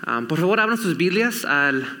Por favor, abran sus Biblias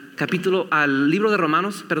al libro de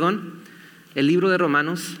Romanos, el libro de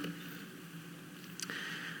Romanos.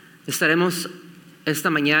 Estaremos esta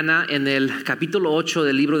mañana en el capítulo 8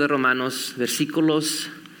 del libro de Romanos, versículos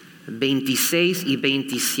 26 y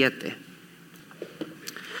 27.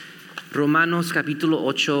 Romanos capítulo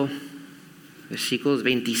 8, versículos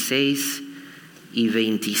 26 y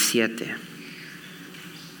 27.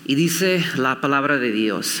 Y dice la palabra de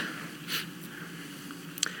Dios: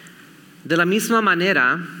 de la misma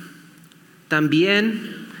manera,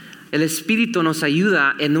 también el Espíritu nos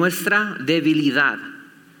ayuda en nuestra debilidad.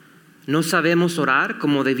 No sabemos orar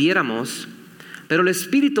como debiéramos, pero el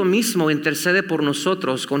Espíritu mismo intercede por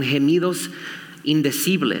nosotros con gemidos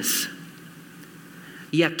indecibles.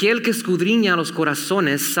 Y aquel que escudriña los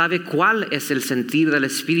corazones sabe cuál es el sentir del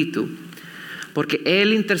Espíritu, porque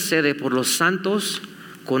Él intercede por los santos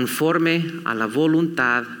conforme a la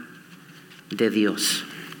voluntad de Dios.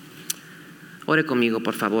 Ore conmigo,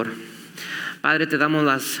 por favor. Padre, te damos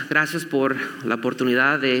las gracias por la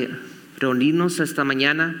oportunidad de reunirnos esta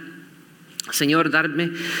mañana. Señor,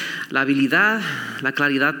 darme la habilidad, la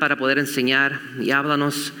claridad para poder enseñar, y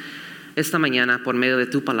háblanos esta mañana por medio de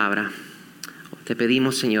tu palabra. Te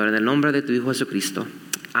pedimos, Señor, en el nombre de tu Hijo Jesucristo.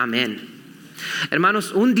 Amén.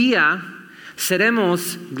 Hermanos, un día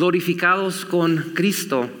seremos glorificados con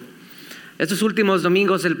Cristo. Estos últimos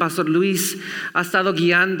domingos el pastor Luis ha estado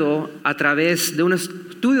guiando a través de un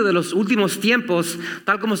estudio de los últimos tiempos,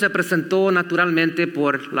 tal como se presentó naturalmente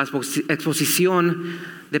por la exposición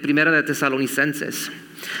de Primera de Tesalonicenses.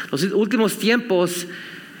 Los últimos tiempos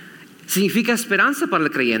significa esperanza para el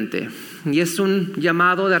creyente y es un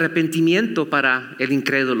llamado de arrepentimiento para el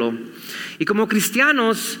incrédulo. Y como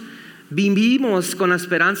cristianos vivimos con la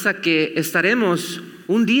esperanza que estaremos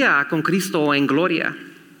un día con Cristo en gloria.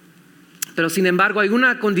 Pero sin embargo hay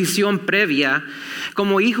una condición previa.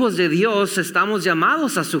 Como hijos de Dios estamos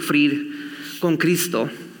llamados a sufrir con Cristo.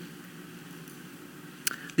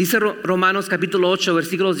 Dice Romanos capítulo 8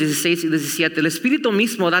 versículos 16 y 17: el Espíritu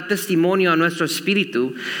mismo da testimonio a nuestro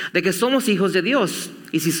espíritu de que somos hijos de Dios.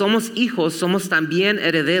 Y si somos hijos, somos también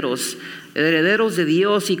herederos, herederos de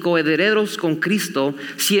Dios y coherederos con Cristo,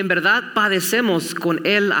 si en verdad padecemos con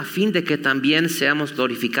Él, a fin de que también seamos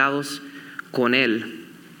glorificados con Él.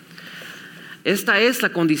 Esta es la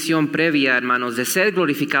condición previa, hermanos, de ser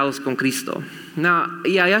glorificados con Cristo.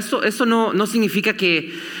 Y eso no significa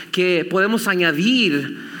que podemos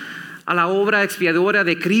añadir a la obra expiatoria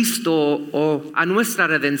de Cristo o a nuestra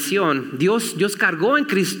redención. Dios cargó en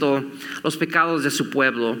Cristo los pecados de su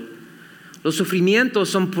pueblo. Los sufrimientos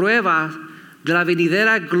son prueba de la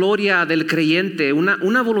venidera gloria del creyente,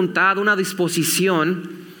 una voluntad, una disposición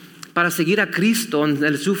para seguir a Cristo en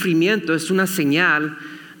el sufrimiento. Es una señal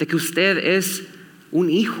de que usted es un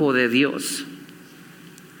hijo de Dios.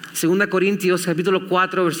 2 Corintios capítulo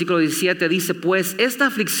 4 versículo 17 dice: pues esta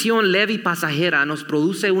aflicción leve y pasajera nos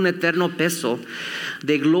produce un eterno peso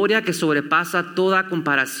de gloria que sobrepasa toda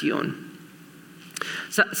comparación.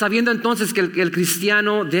 Sabiendo entonces que el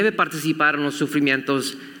cristiano debe participar en los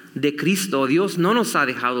sufrimientos de Cristo, Dios no nos ha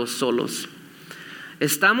dejado solos.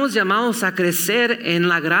 Estamos llamados a crecer en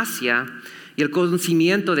la gracia y el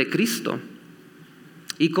conocimiento de Cristo.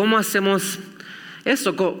 ¿Y cómo hacemos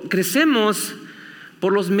eso? Crecemos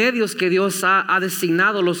por los medios que Dios ha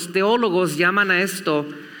designado. Los teólogos llaman a esto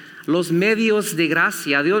los medios de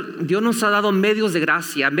gracia. Dios nos ha dado medios de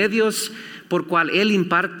gracia, medios por cual Él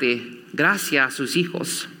imparte gracia a sus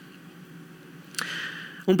hijos.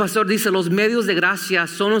 Un pastor dice: los medios de gracia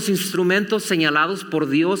son los instrumentos señalados por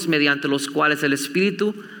Dios mediante los cuales el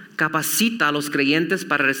Espíritu capacita a los creyentes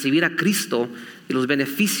para recibir a Cristo y los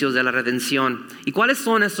beneficios de la redención. ¿Y cuáles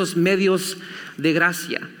son esos medios de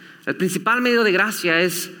gracia? El principal medio de gracia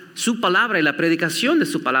es su palabra y la predicación de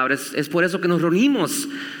su palabra. Es por eso que nos reunimos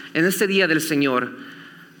en este día del Señor,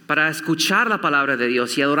 para escuchar la palabra de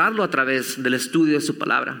Dios y adorarlo a través del estudio de su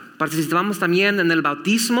palabra. Participamos también en el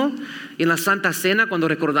bautismo y en la Santa Cena cuando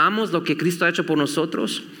recordamos lo que Cristo ha hecho por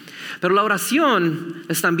nosotros. Pero la oración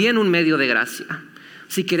es también un medio de gracia.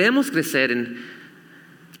 Si queremos crecer en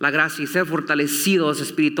la gracia y ser fortalecidos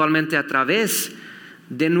espiritualmente a través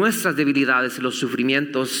de nuestras debilidades y los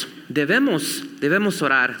sufrimientos, debemos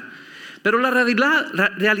orar. Pero la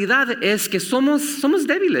realidad es que somos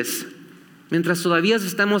débiles. Mientras todavía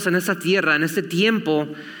estamos en esta tierra, en este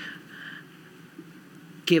tiempo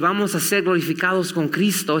que vamos a ser glorificados con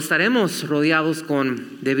Cristo, estaremos rodeados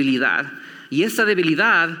con debilidad. Y esta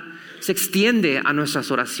debilidad se extiende a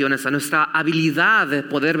nuestras oraciones, a nuestra habilidad de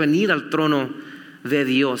poder venir al trono de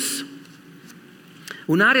Dios.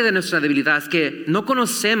 Un área de nuestra debilidad es que no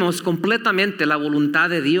conocemos completamente la voluntad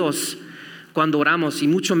de Dios cuando oramos, y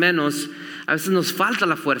mucho menos a veces nos falta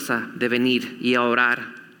la fuerza de venir y a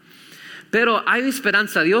orar. Pero hay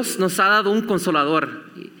esperanza. Dios nos ha dado un consolador,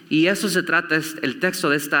 y eso se trata el texto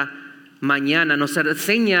de esta mañana. Nos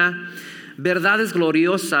enseña verdades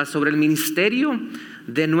gloriosas sobre el ministerio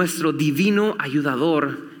de nuestro divino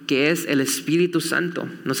ayudador, que es el Espíritu Santo.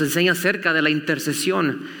 Nos enseña acerca de la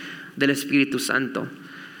intercesión del Espíritu Santo.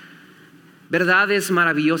 Verdades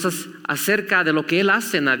maravillosas acerca de lo que Él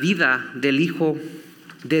hace en la vida del Hijo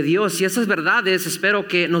de Dios. Y esas verdades espero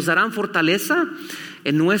que nos darán fortaleza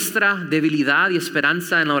en nuestra debilidad y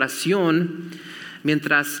esperanza en la oración,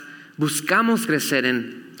 mientras buscamos crecer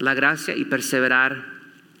en la gracia y perseverar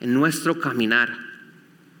en nuestro caminar.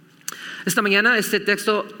 Esta mañana este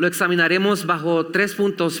texto lo examinaremos bajo 3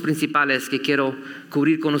 puntos principales que quiero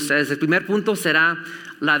cubrir con ustedes. El primer punto será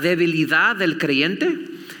la debilidad del creyente.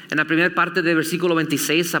 En la primera parte del versículo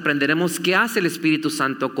 26 aprenderemos qué hace el Espíritu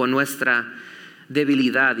Santo con nuestra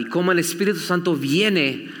debilidad y cómo el Espíritu Santo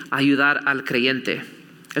viene a ayudar al creyente.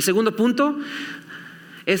 El segundo punto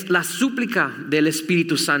es la súplica del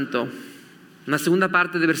Espíritu Santo. En la segunda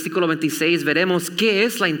parte del versículo 26 veremos qué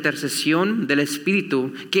es la intercesión del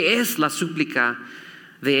Espíritu, qué es la súplica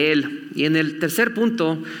de Él. Y en el tercer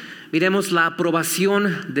punto veremos la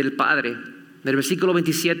aprobación del Padre. En el versículo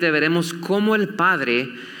 27 veremos cómo el Padre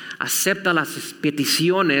acepta las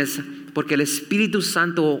peticiones, porque el Espíritu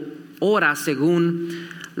Santo ora según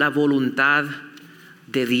la voluntad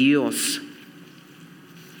de Dios.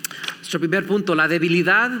 Nuestro primer punto, la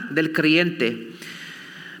debilidad del creyente.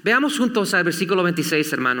 Veamos juntos al versículo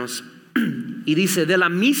 26, hermanos. Y dice: de la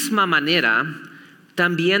misma manera,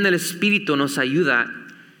 también el Espíritu nos ayuda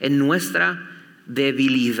en nuestra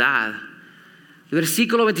debilidad. El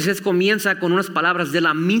versículo 26 comienza con unas palabras: de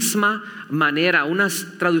la misma manera. Unas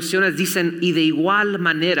traducciones dicen: y de igual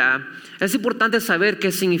manera. Es importante saber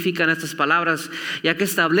qué significan estas palabras, ya que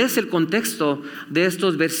establece el contexto de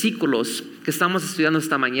estos versículos que estamos estudiando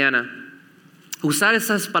esta mañana. Usar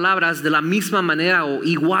esas palabras, de la misma manera o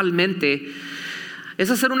igualmente, es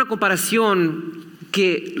hacer una comparación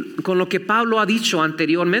con lo que Pablo ha dicho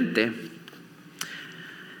anteriormente.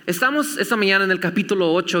 Estamos esta mañana en el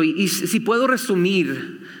capítulo 8 y si puedo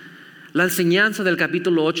resumir la enseñanza del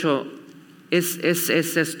capítulo 8 es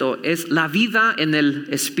esto: es la vida en el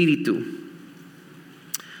Espíritu.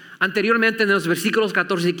 Anteriormente, en los versículos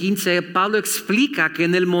 14 y 15, Pablo explica que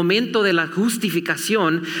en el momento de la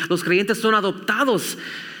justificación, los creyentes son adoptados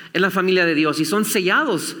en la familia de Dios y son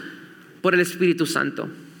sellados por el Espíritu Santo.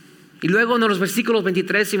 Y luego en los versículos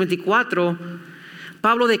 23 y 24,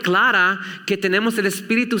 Pablo declara que tenemos el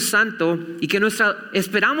Espíritu Santo y que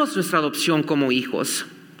esperamos nuestra adopción como hijos.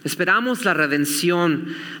 Esperamos la redención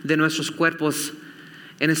de nuestros cuerpos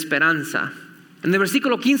en esperanza. En el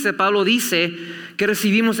versículo 15 Pablo dice que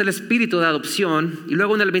recibimos el espíritu de adopción, y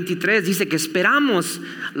luego en el 23 dice que esperamos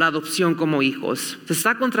la adopción como hijos. ¿Se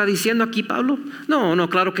está contradiciendo aquí Pablo? No,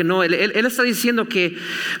 claro que no. Él está diciendo que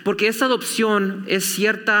porque esta adopción es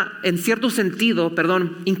en cierto sentido,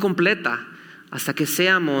 incompleta, hasta que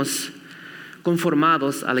seamos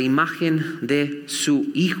conformados a la imagen de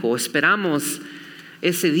su Hijo. Esperamos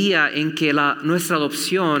ese día en que nuestra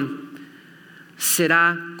adopción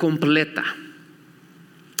será completa.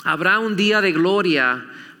 Habrá un día de gloria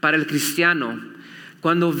para el cristiano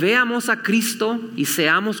cuando veamos a Cristo y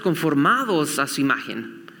seamos conformados a su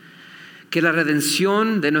imagen, que la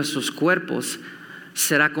redención de nuestros cuerpos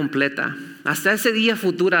será completa. Hasta ese día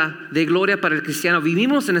futura de gloria para el cristiano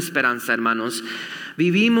vivimos en esperanza, hermanos.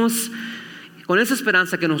 Vivimos con esa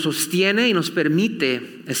esperanza que nos sostiene y nos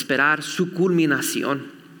permite esperar su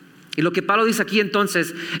culminación. Y lo que Pablo dice aquí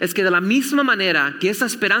entonces es que de la misma manera que esa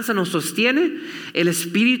esperanza nos sostiene, el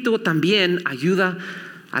Espíritu también ayuda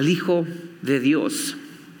al Hijo de Dios.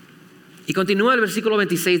 Y continúa el versículo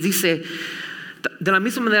 26, dice: de la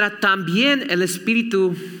misma manera también el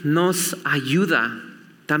Espíritu nos ayuda.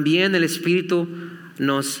 También el Espíritu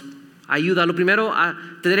nos ayuda. Lo primero a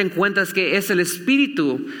tener en cuenta es que es el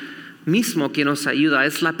Espíritu mismo que nos ayuda.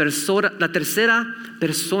 Es la tercera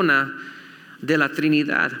persona de la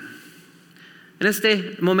Trinidad. En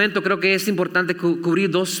este momento creo que es importante cubrir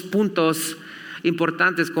 2 puntos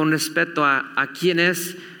importantes con respecto a quién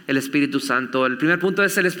es el Espíritu Santo. El primer punto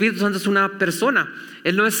es: el Espíritu Santo es una persona.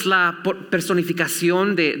 Él no es la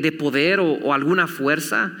personificación de poder o alguna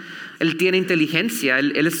fuerza. Él tiene inteligencia.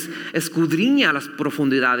 Él escudriña las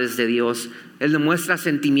profundidades de Dios. Él demuestra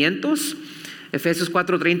sentimientos. Efesios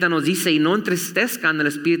 4:30 nos dice: y no entristezcan al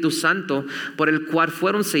Espíritu Santo, por el cual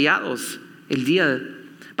fueron sellados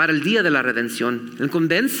para el día de la redención. Él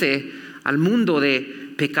convence al mundo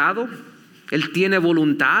de pecado. Él tiene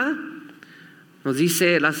voluntad Nos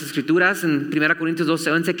dice las Escrituras en 1 Corintios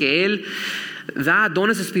 12:11 que Él da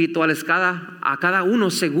dones espirituales a cada uno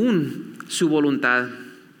según su voluntad.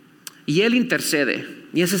 Y Él intercede.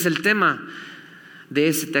 Y ese es el tema de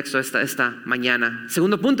ese texto esta mañana.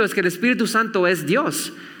 Segundo punto es que el Espíritu Santo es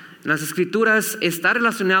Dios. En las Escrituras está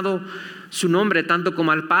relacionado su nombre tanto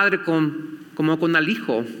como al Padre como con el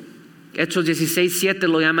Hijo. Hechos 16:7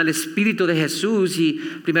 lo llama el Espíritu de Jesús y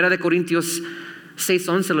 1 Corintios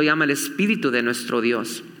 6:11 lo llama el Espíritu de nuestro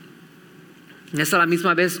Dios. Es a la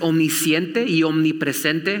misma vez omnisciente y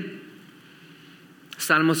omnipresente.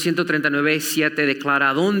 Salmo 139:7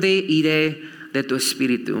 declara: ¿a dónde iré de tu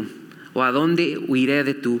espíritu? ¿O a dónde huiré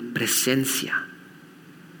de tu presencia?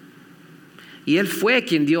 Y Él fue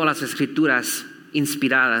quien dio las Escrituras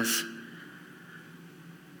inspiradas,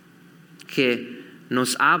 que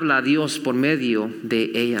nos habla a Dios por medio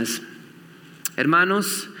de ellas.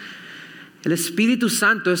 Hermanos, el Espíritu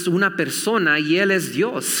Santo es una persona y Él es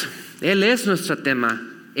Dios. Él es nuestro tema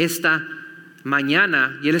esta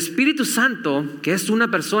mañana. Y el Espíritu Santo, que es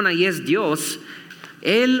una persona y es Dios,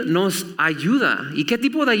 Él nos ayuda. ¿Y qué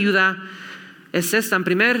tipo de ayuda es esta? En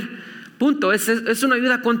primer punto, es una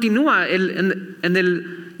ayuda continua. En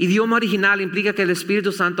el idioma original implica que el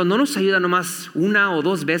Espíritu Santo no nos ayuda nomás una o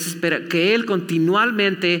dos veces, pero que Él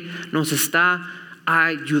continuamente nos está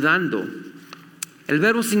ayudando. El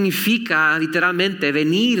verbo significa literalmente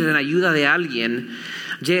venir en ayuda de alguien.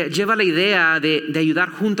 Lleva la idea de ayudar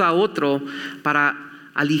junto a otro para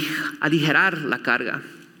aligerar la carga.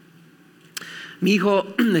 Mi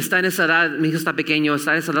hijo está en esa edad, mi hijo está pequeño,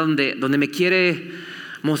 está en esa edad donde me quiere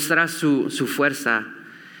mostrar su fuerza.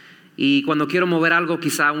 Y cuando quiero mover algo,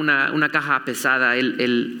 quizá una caja pesada,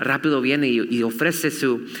 él rápido viene y ofrece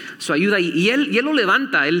su ayuda. Y él lo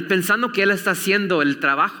levanta, él pensando que él está haciendo el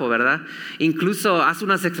trabajo, ¿verdad? Incluso hace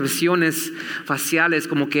unas expresiones faciales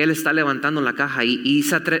como que él está levantando la caja. Y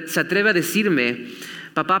se atreve a decirme: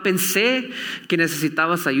 papá, pensé que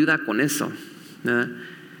necesitabas ayuda con eso, ¿verdad?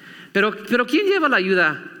 Pero ¿quién lleva la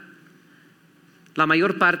ayuda? La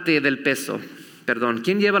mayor parte del peso.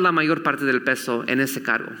 ¿Quién lleva la mayor parte del peso en ese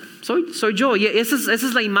cargo? Soy yo. Y esa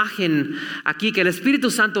es la imagen aquí, que el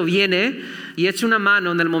Espíritu Santo viene y echa una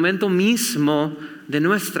mano en el momento mismo de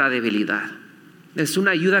nuestra debilidad. Es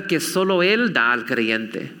una ayuda que solo Él da al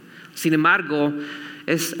creyente. Sin embargo,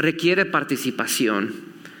 requiere participación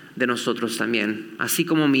de nosotros también. Así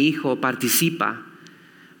como mi hijo participa,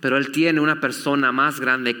 pero él tiene una persona más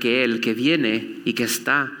grande que él que viene y que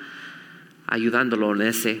está ayudándolo en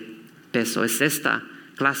ese peso. Es esta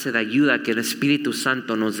clase de ayuda que el Espíritu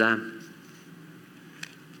Santo nos da.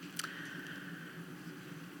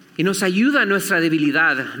 Y nos ayuda en nuestra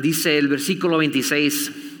debilidad, dice el versículo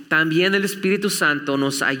 26. También el Espíritu Santo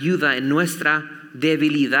nos ayuda en nuestra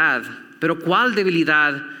debilidad. Pero ¿cuál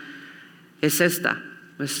debilidad es esta?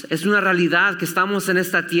 Es una realidad que estamos en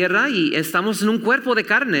esta tierra y estamos en un cuerpo de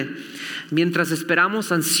carne, mientras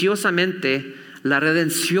esperamos ansiosamente la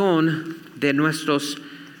redención de nuestros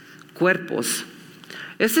cuerpos.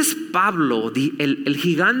 Ese es Pablo, el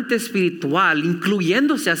gigante espiritual,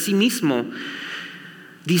 incluyéndose a sí mismo,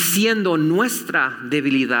 diciendo nuestra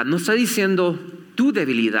debilidad. No está diciendo tu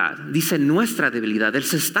debilidad, dice nuestra debilidad. Él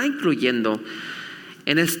se está incluyendo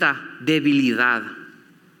en esta debilidad.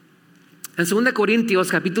 En 2 Corintios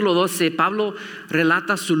capítulo 12, Pablo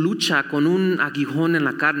relata su lucha con un aguijón en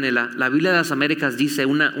la carne. La Biblia de las Américas dice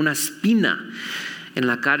una espina en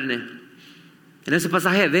la carne. En ese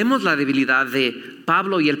pasaje vemos la debilidad de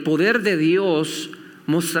Pablo y el poder de Dios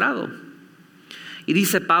mostrado. Y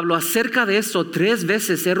dice Pablo: acerca de eso 3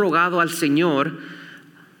 veces he rogado al Señor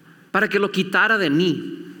para que lo quitara de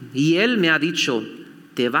mí. Y Él me ha dicho: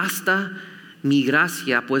 te basta mi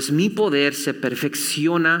gracia, pues mi poder se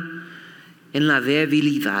perfecciona en la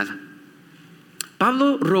debilidad.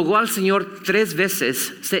 Pablo rogó al Señor 3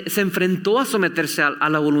 veces, se enfrentó a someterse a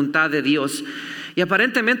la voluntad de Dios. Y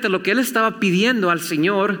aparentemente lo que él estaba pidiendo al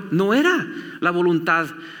Señor no era la voluntad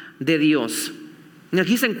de Dios. Y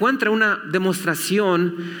aquí se encuentra una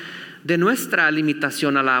demostración de nuestra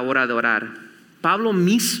limitación a la hora de orar. Pablo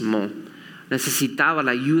mismo necesitaba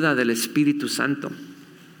la ayuda del Espíritu Santo.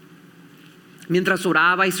 Mientras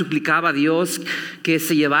oraba y suplicaba a Dios que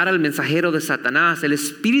se llevara el mensajero de Satanás, el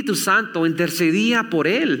Espíritu Santo intercedía por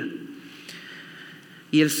él.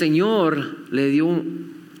 Y el Señor le dio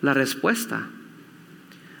la respuesta: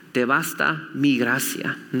 te basta mi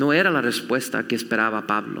gracia. No era la respuesta que esperaba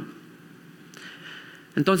Pablo.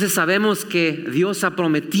 Entonces sabemos que Dios ha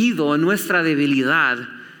prometido en nuestra debilidad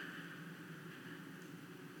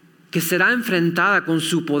que será enfrentada con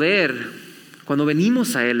su poder cuando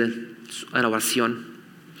venimos a Él a la oración.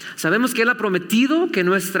 Sabemos que Él ha prometido que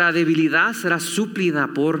nuestra debilidad será suplida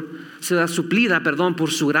por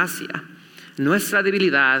su gracia. Nuestra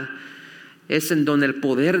debilidad es en donde el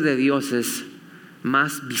poder de Dios es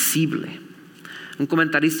más visible. Un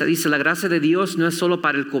comentarista dice: la gracia de Dios no es solo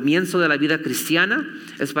para el comienzo de la vida cristiana,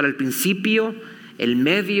 es para el principio, el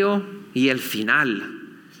medio y el final.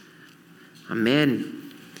 Amén.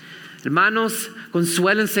 Hermanos,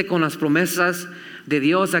 consuélense con las promesas de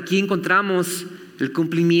Dios. Aquí encontramos el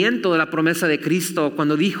cumplimiento de la promesa de Cristo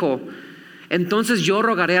cuando dijo: entonces yo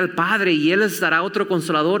rogaré al Padre y Él les dará otro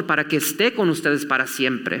consolador para que esté con ustedes para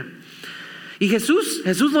siempre. Y Jesús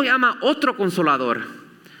lo llama otro consolador.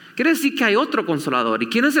 Quiere decir que hay otro consolador. ¿Y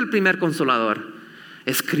quién es el primer consolador?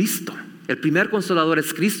 Es Cristo. El primer consolador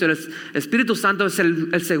es Cristo. El Espíritu Santo es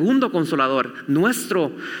el segundo consolador,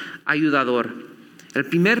 nuestro ayudador. El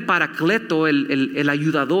primer paracleto, el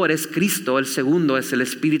ayudador es Cristo. El segundo es el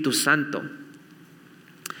Espíritu Santo.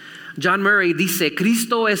 John Murray dice: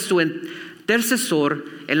 Cristo es su intercesor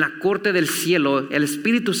en la corte del cielo. El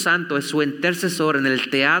Espíritu Santo es su intercesor en el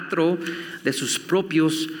teatro de sus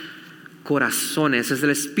propios corazones. Es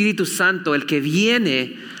el Espíritu Santo el que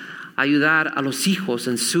viene a ayudar a los hijos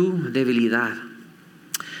en su debilidad.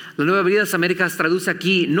 La Nueva Vida de las Américas traduce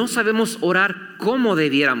aquí: no sabemos orar como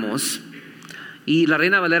debiéramos. Y la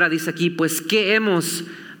Reina Valera dice aquí: pues ¿qué hemos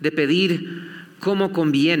de pedir como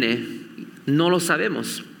conviene? No lo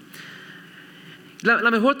sabemos.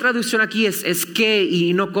 La mejor traducción aquí es qué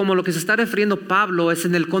y no cómo. Lo que se está refiriendo Pablo es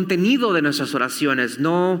en el contenido de nuestras oraciones,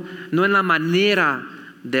 no en la manera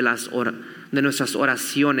de nuestras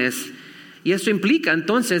oraciones. Y eso implica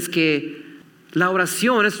entonces que la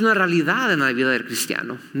oración es una realidad en la vida del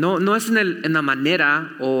cristiano. No es en la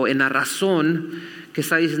manera o en la razón que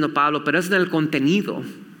está diciendo Pablo, pero es en el contenido.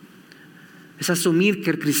 Es asumir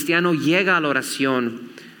que el cristiano llega a la oración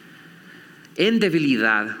en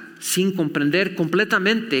debilidad, sin comprender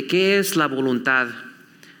completamente qué es la voluntad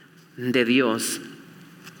de Dios.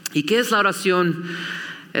 ¿Y qué es la oración,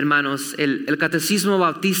 hermanos? El Catecismo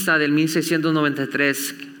Bautista del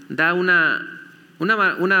 1693 da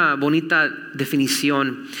una bonita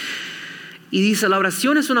definición. Y dice: la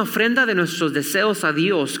oración es una ofrenda de nuestros deseos a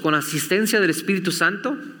Dios con asistencia del Espíritu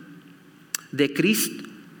Santo de Cristo,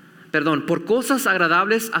 por cosas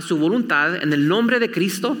agradables a su voluntad en el nombre de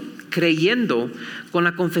Cristo, creyendo con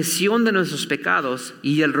la confesión de nuestros pecados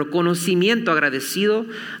y el reconocimiento agradecido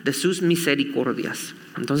de sus misericordias.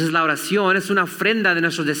 Entonces la oración es una ofrenda de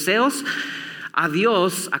nuestros deseos a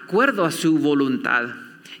Dios acuerdo a su voluntad.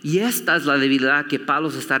 Y esta es la debilidad que Pablo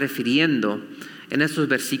se está refiriendo en estos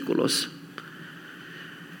versículos.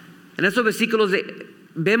 En estos versículos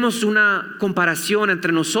vemos una comparación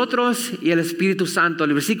entre nosotros y el Espíritu Santo.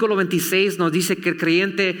 El versículo 26 nos dice que el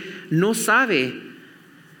creyente no sabe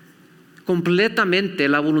completamente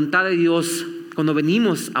la voluntad de Dios cuando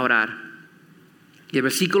venimos a orar. Y el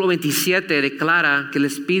versículo 27 declara que el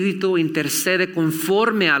Espíritu intercede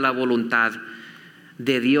conforme a la voluntad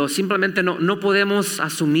de Dios. Simplemente no podemos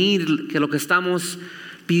asumir que lo que estamos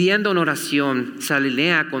pidiendo en oración se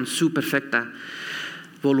alinea con su perfecta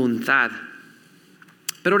voluntad.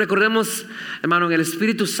 Pero recordemos, hermano, que el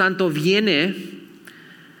Espíritu Santo viene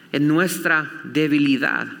en nuestra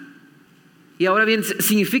debilidad. Y ahora bien,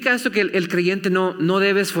 ¿significa esto que el creyente no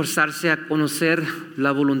debe esforzarse a conocer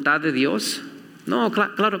la voluntad de Dios? No,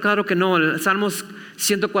 claro que no. El Salmos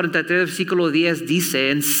 143, versículo 10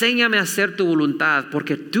 dice: enséñame a hacer tu voluntad,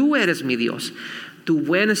 porque tú eres mi Dios. Tu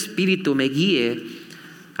buen espíritu me guíe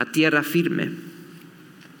a tierra firme.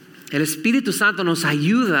 El Espíritu Santo nos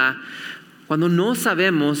ayuda cuando no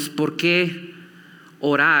sabemos por qué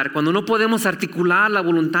orar, cuando no podemos articular la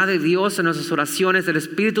voluntad de Dios en nuestras oraciones. El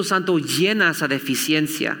Espíritu Santo llena esa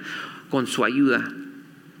deficiencia con su ayuda.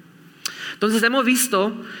 Entonces hemos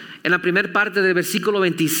visto en la primera parte del versículo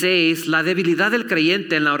 26 la debilidad del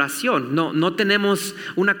creyente en la oración. No tenemos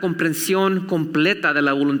una comprensión completa de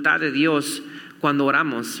la voluntad de Dios cuando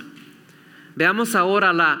oramos. Veamos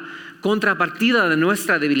ahora la contrapartida de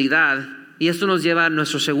nuestra debilidad, y esto nos lleva a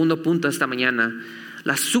nuestro segundo punto esta mañana: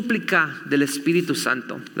 la súplica del Espíritu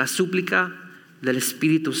Santo. La súplica del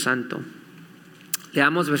Espíritu Santo.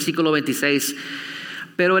 Leamos versículo 26.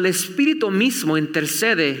 Pero el Espíritu mismo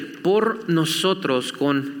intercede por nosotros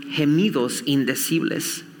con gemidos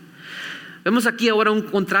indecibles. Vemos aquí ahora un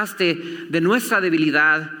contraste de nuestra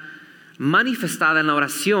debilidad manifestada en la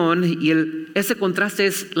oración, y ese contraste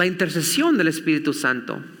es la intercesión del Espíritu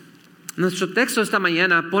Santo. Nuestro texto esta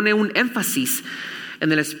mañana pone un énfasis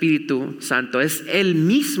en el Espíritu Santo. Es el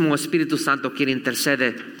mismo Espíritu Santo quien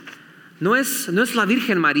intercede. No es la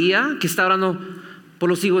Virgen María que está orando por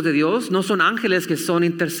los hijos de Dios, no son ángeles que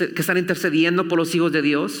están intercediendo por los hijos de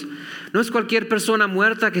Dios, no es cualquier persona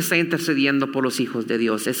muerta que está intercediendo por los hijos de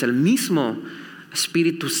Dios, es el mismo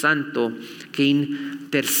Espíritu Santo que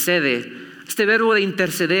intercede. Este verbo de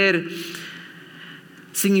interceder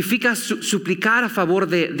significa suplicar a favor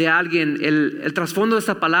de alguien. El trasfondo de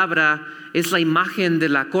esta palabra es la imagen de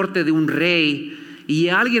la corte de un rey y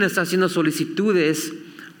alguien está haciendo solicitudes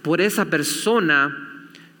por esa persona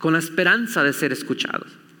con la esperanza de ser escuchado.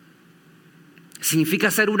 Significa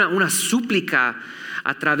hacer una súplica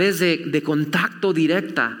a través de contacto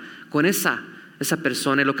directa con esa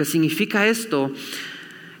persona. Y lo que significa esto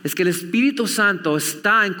es que el Espíritu Santo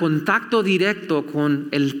está en contacto directo con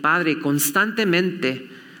el Padre constantemente,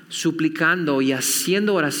 suplicando y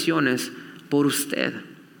haciendo oraciones por usted.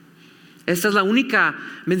 Esta es la única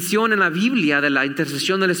mención en la Biblia de la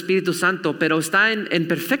intercesión del Espíritu Santo, pero está en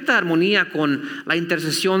perfecta armonía con la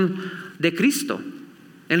intercesión de Cristo.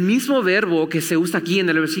 El mismo verbo que se usa aquí en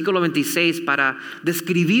el versículo 26 para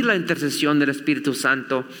describir la intercesión del Espíritu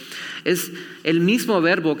Santo es el mismo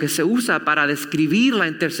verbo que se usa para describir la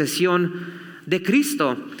intercesión de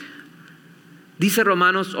Cristo. Dice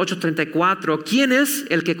Romanos 8:34, ¿quién es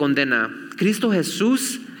el que condena? Cristo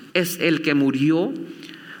Jesús es el que murió,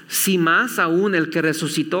 sí más aún el que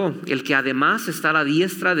resucitó, el que además está a la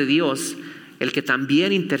diestra de Dios, el que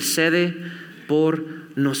también intercede por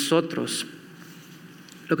nosotros.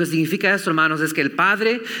 Lo que significa esto, hermanos, es que el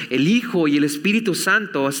Padre, el Hijo y el Espíritu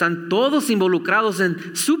Santo están todos involucrados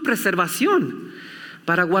en su preservación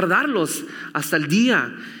para guardarlos hasta el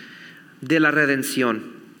día de la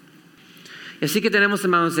redención. Y así que tenemos,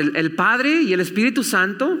 hermanos, el Padre y el Espíritu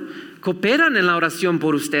Santo cooperan en la oración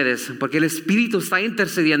por ustedes, porque el Espíritu está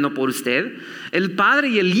intercediendo por usted. El Padre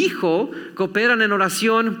y el Hijo cooperan en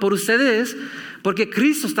oración por ustedes, porque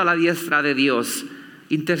Cristo está a la diestra de Dios,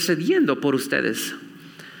 intercediendo por ustedes.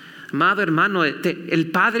 Amado hermano,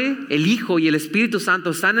 el Padre, el Hijo y el Espíritu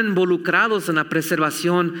Santo están involucrados en la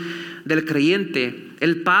preservación del creyente.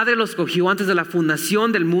 El Padre lo escogió antes de la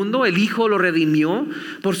fundación del mundo, el Hijo lo redimió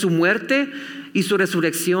por su muerte y su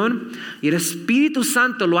resurrección, y el Espíritu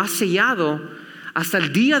Santo lo ha sellado hasta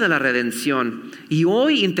el día de la redención, y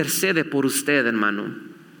hoy intercede por usted, hermano.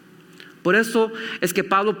 Por eso es que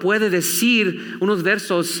Pablo puede decir unos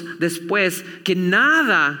versos después que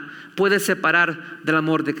nada puede separar del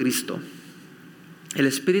amor de Cristo. El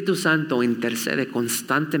Espíritu Santo intercede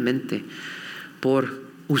constantemente por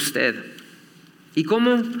usted. ¿Y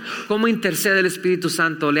cómo intercede el Espíritu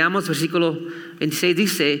Santo? Leamos versículo 26,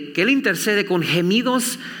 dice que Él intercede con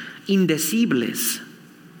gemidos indecibles.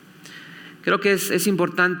 Creo que es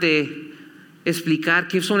importante explicar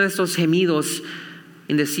qué son estos gemidos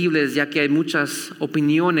indecibles, ya que hay muchas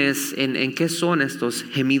opiniones en qué son estos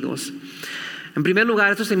gemidos. En primer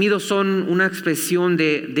lugar, estos gemidos son una expresión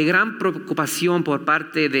de gran preocupación por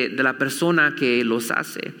parte de la persona que los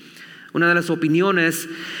hace. Una de las opiniones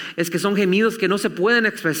es que son gemidos que no se pueden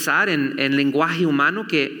expresar en lenguaje humano,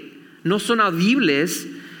 que no son audibles,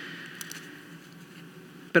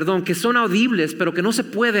 que son audibles, pero que no se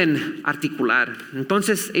pueden articular.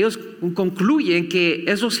 Entonces ellos concluyen que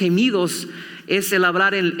esos gemidos es el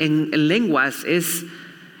hablar en lenguas, es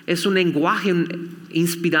un lenguaje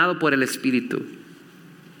inspirado por el Espíritu.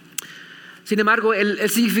 Sin embargo, el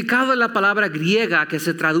significado de la palabra griega que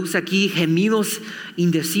se traduce aquí, gemidos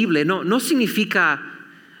indecibles, significa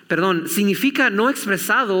no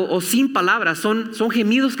expresado o sin palabras. Son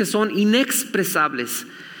gemidos que son inexpresables.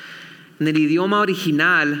 En el idioma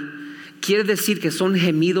original quiere decir que son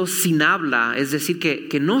gemidos sin habla, es decir,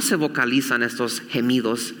 que no se vocalizan estos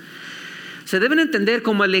gemidos. Se deben entender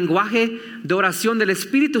como el lenguaje de oración del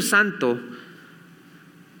Espíritu Santo,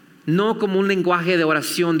 no como un lenguaje de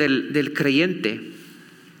oración del creyente.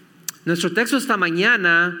 Nuestro texto esta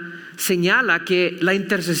mañana señala que la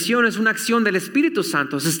intercesión es una acción del Espíritu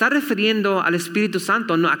Santo. Se está refiriendo al Espíritu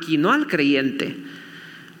Santo, no al creyente.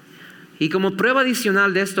 Y como prueba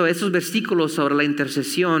adicional de esto, esos versículos sobre la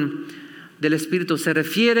intercesión del Espíritu se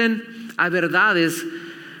refieren a verdades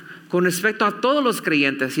con respecto a todos los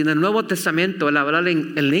creyentes. Y en el Nuevo Testamento el hablar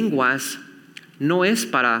en lenguas no es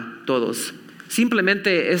para todos.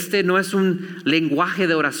 Simplemente este no es un lenguaje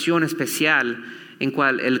de oración especial en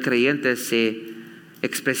cual el creyente se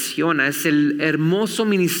expresiona. Es el hermoso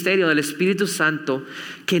ministerio del Espíritu Santo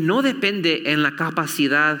que no depende en la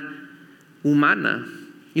capacidad humana.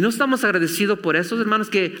 Y no estamos agradecidos por eso, hermanos,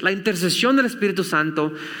 que la intercesión del Espíritu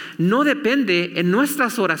Santo no depende en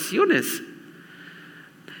nuestras oraciones.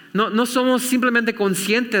 No somos simplemente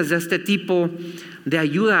conscientes de este tipo de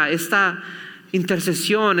ayuda. Esta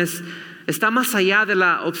intercesión está más allá de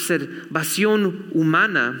la observación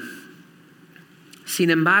humana. Sin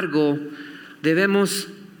embargo, debemos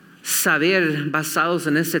saber, basados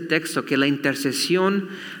en este texto, que la intercesión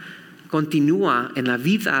continúa en la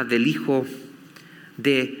vida del Hijo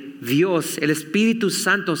de Dios. El Espíritu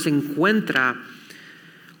Santo se encuentra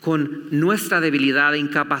con nuestra debilidad e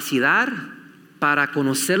incapacidad para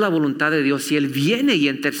conocer la voluntad de Dios, y Él viene y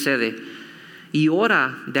intercede y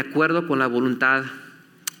ora de acuerdo con la voluntad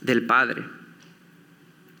del Padre.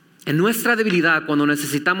 En nuestra debilidad, cuando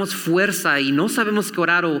necesitamos fuerza y no sabemos qué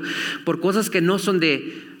orar, o por cosas que no son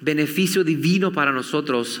de beneficio divino para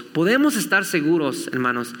nosotros, podemos estar seguros,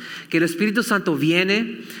 hermanos, que el Espíritu Santo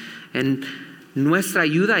viene en nuestra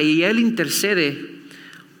ayuda y Él intercede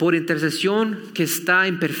por intercesión que está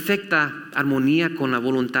en perfecta armonía con la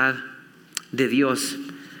voluntad de Dios.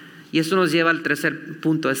 Y eso nos lleva al tercer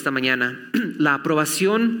punto de esta mañana, la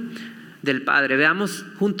aprobación del Padre. Veamos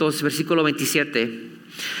juntos versículo 27.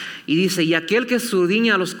 Y dice: y aquel que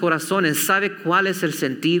escudriña los corazones sabe cuál es el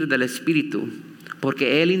sentir del Espíritu,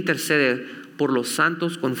 porque Él intercede por los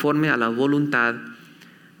santos conforme a la voluntad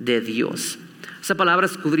de Dios. Esa palabra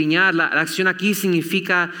escudriñar, la acción aquí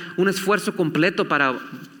significa un esfuerzo completo para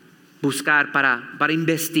buscar, para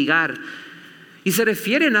investigar. Y se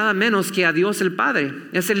refiere nada menos que a Dios el Padre.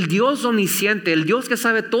 Es el Dios omnisciente, el Dios que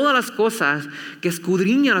sabe todas las cosas, que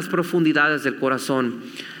escudriña las profundidades del corazón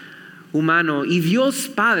humano. Y Dios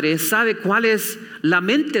Padre sabe cuál es la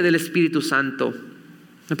mente del Espíritu Santo.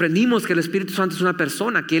 Aprendimos que el Espíritu Santo es una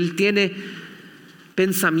persona, que Él tiene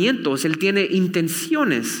pensamientos, Él tiene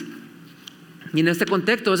intenciones. Y en este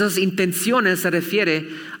contexto, esas intenciones se refiere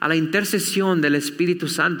a la intercesión del Espíritu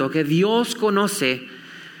Santo, que Dios conoce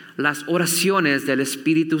las oraciones del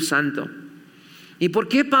Espíritu Santo. ¿Y por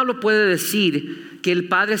qué Pablo puede decir que el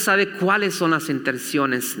Padre sabe cuáles son las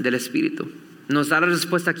intenciones del Espíritu? Nos da la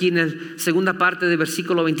respuesta aquí en la segunda parte del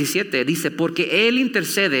versículo 27. Dice: porque Él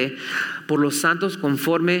intercede por los santos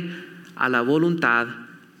conforme a la voluntad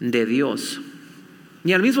de Dios.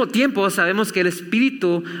 Y al mismo tiempo sabemos que el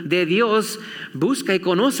Espíritu de Dios busca y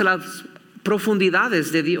conoce las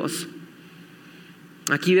profundidades de Dios.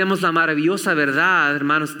 Aquí vemos la maravillosa verdad,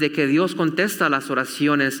 hermanos, de que Dios contesta las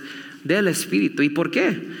oraciones del Espíritu. ¿Y por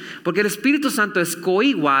qué? Porque el Espíritu Santo es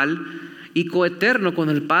coigual y coeterno con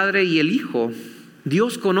el Padre y el Hijo.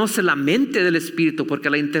 Dios conoce la mente del Espíritu, porque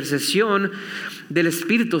la intercesión del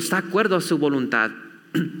Espíritu está de acuerdo a su voluntad.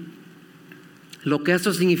 Lo que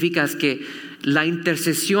eso significa es que la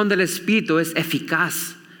intercesión del Espíritu es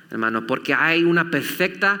eficaz, hermano, porque hay una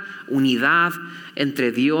perfecta unidad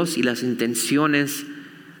entre Dios y las intenciones,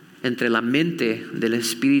 entre la mente del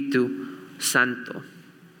Espíritu Santo.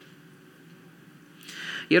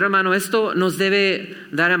 Y hermano, esto nos debe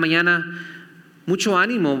dar a mañana mucho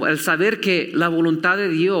ánimo, el saber que la voluntad de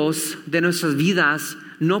Dios de nuestras vidas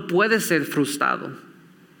no puede ser frustrado,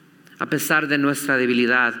 a pesar de nuestra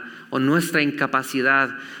debilidad o nuestra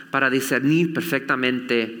incapacidad para discernir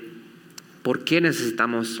perfectamente por qué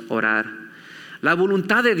necesitamos orar. La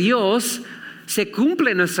voluntad de Dios se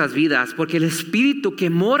cumple en nuestras vidas porque el Espíritu que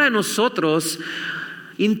mora en nosotros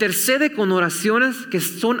intercede con oraciones que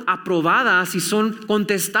son aprobadas y son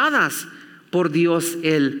contestadas por Dios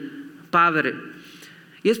el Padre.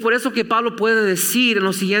 Y es por eso que Pablo puede decir en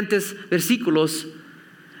los siguientes versículos: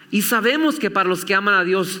 y sabemos que para los que aman a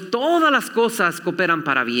Dios todas las cosas cooperan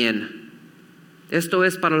para bien. Esto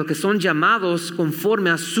es, para los que son llamados conforme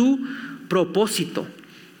a su propósito.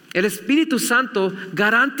 El Espíritu Santo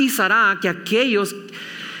garantizará que aquellos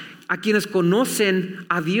a quienes conocen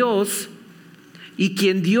a Dios y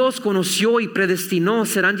quien Dios conoció y predestinó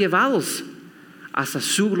serán llevados hasta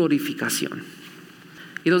su glorificación.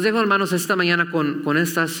 Y los dejo, hermanos, esta mañana con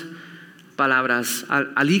estas palabras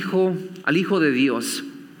al Hijo de Dios.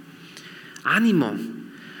 Ánimo.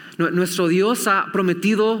 Nuestro Dios ha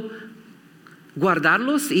prometido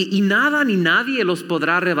guardarlos y nada ni nadie los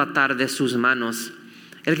podrá arrebatar de sus manos.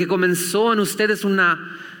 El que comenzó en ustedes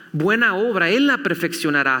una buena obra, Él la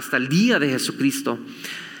perfeccionará hasta el día de Jesucristo.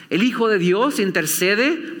 El Hijo de Dios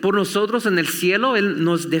intercede por nosotros en el cielo. Él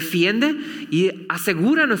nos defiende y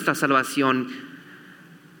asegura nuestra salvación.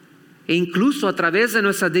 E incluso a través de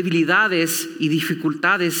nuestras debilidades y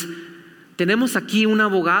dificultades, tenemos aquí un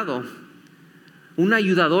abogado, un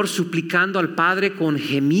ayudador suplicando al Padre con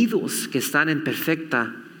gemidos que están en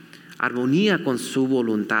perfecta armonía con su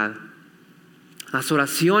voluntad. Las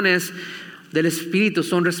oraciones del Espíritu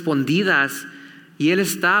son respondidas y Él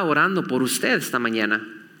está orando por usted esta mañana.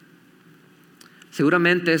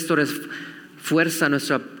 Seguramente esto refuerza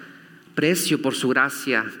nuestro aprecio por su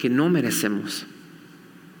gracia que no merecemos.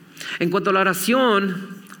 En cuanto a la oración,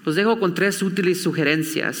 los dejo con 3 útiles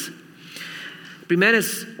sugerencias. Primero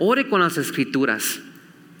es: ore con las Escrituras.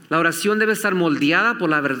 La oración debe estar moldeada por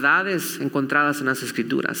las verdades encontradas en las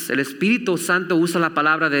Escrituras. El Espíritu Santo usa la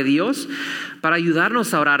palabra de Dios para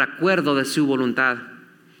ayudarnos a orar de acuerdo de su voluntad.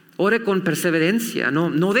 Ore con perseverancia,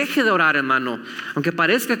 no deje de orar, hermano, aunque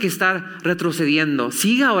parezca que está retrocediendo,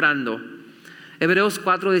 siga orando. Hebreos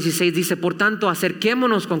 4:16 dice: por tanto,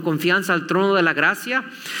 acerquémonos con confianza al trono de la gracia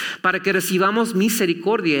para que recibamos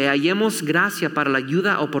misericordia y hallemos gracia para la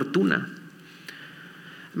ayuda oportuna.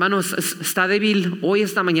 Hermanos, está débil hoy,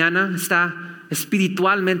 esta mañana, está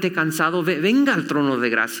espiritualmente cansado, venga al trono de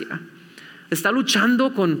gracia. Está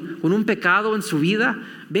luchando con un pecado en su vida,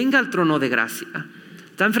 venga al trono de gracia.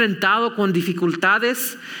 Está enfrentado con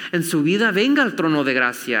dificultades en su vida, venga al trono de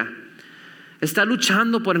gracia. Está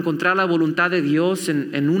luchando por encontrar la voluntad de Dios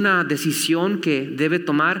en una decisión que debe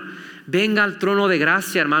tomar, venga al trono de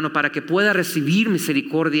gracia, hermano, para que pueda recibir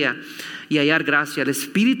misericordia y hallar gracia. El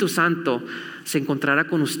Espíritu Santo se encontrará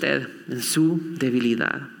con usted en su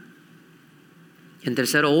debilidad. En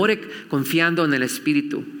tercero, ore confiando en el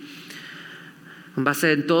Espíritu. En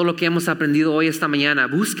base en todo lo que hemos aprendido hoy, esta mañana,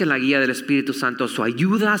 busque la guía del Espíritu Santo, su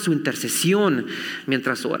ayuda, su intercesión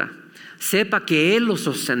mientras ora. Sepa que Él lo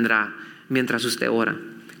sostendrá mientras usted ora.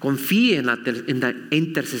 Confíe en la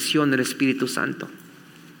intercesión del Espíritu Santo.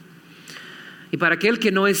 Y para aquel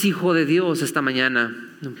que no es hijo de Dios esta mañana,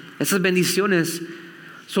 esas bendiciones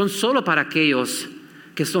son solo para aquellos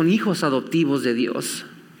que son hijos adoptivos de Dios.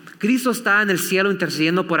 Cristo está en el cielo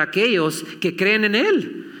intercediendo por aquellos que creen en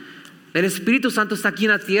Él. El Espíritu Santo está aquí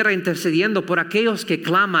en la tierra intercediendo por aquellos que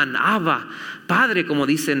claman: Abba, Padre, como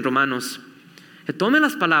dice en Romanos. Que tome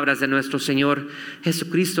las palabras de nuestro Señor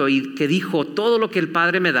Jesucristo, y que dijo: todo lo que el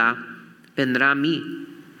Padre me da vendrá a mí,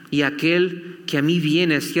 y aquel que a mí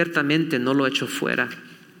viene ciertamente no lo echo fuera.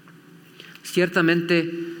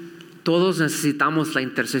 Ciertamente todos necesitamos la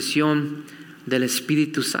intercesión del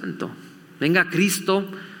Espíritu Santo. Venga a Cristo,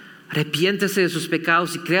 arrepiéntese de sus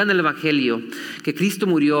pecados y crea en el Evangelio, que Cristo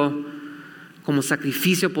murió como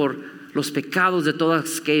sacrificio por los pecados de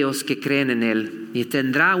todos aquellos que creen en Él, y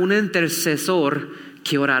tendrá un intercesor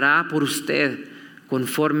que orará por usted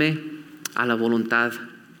conforme a la voluntad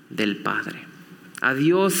del Padre. A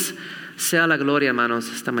Dios sea la gloria,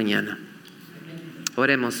 hermanos, esta mañana.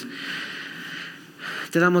 Oremos.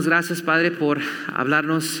 Te damos gracias, Padre, por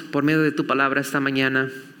hablarnos por medio de tu palabra esta mañana.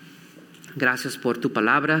 Gracias por tu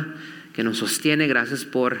palabra que nos sostiene. Gracias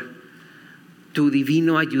por tu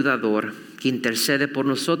divino ayudador que intercede por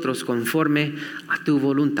nosotros conforme a tu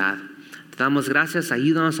voluntad. Te damos gracias,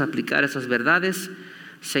 ayúdanos a aplicar esas verdades.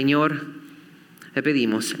 Señor, le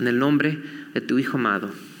pedimos en el nombre de tu Hijo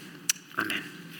amado.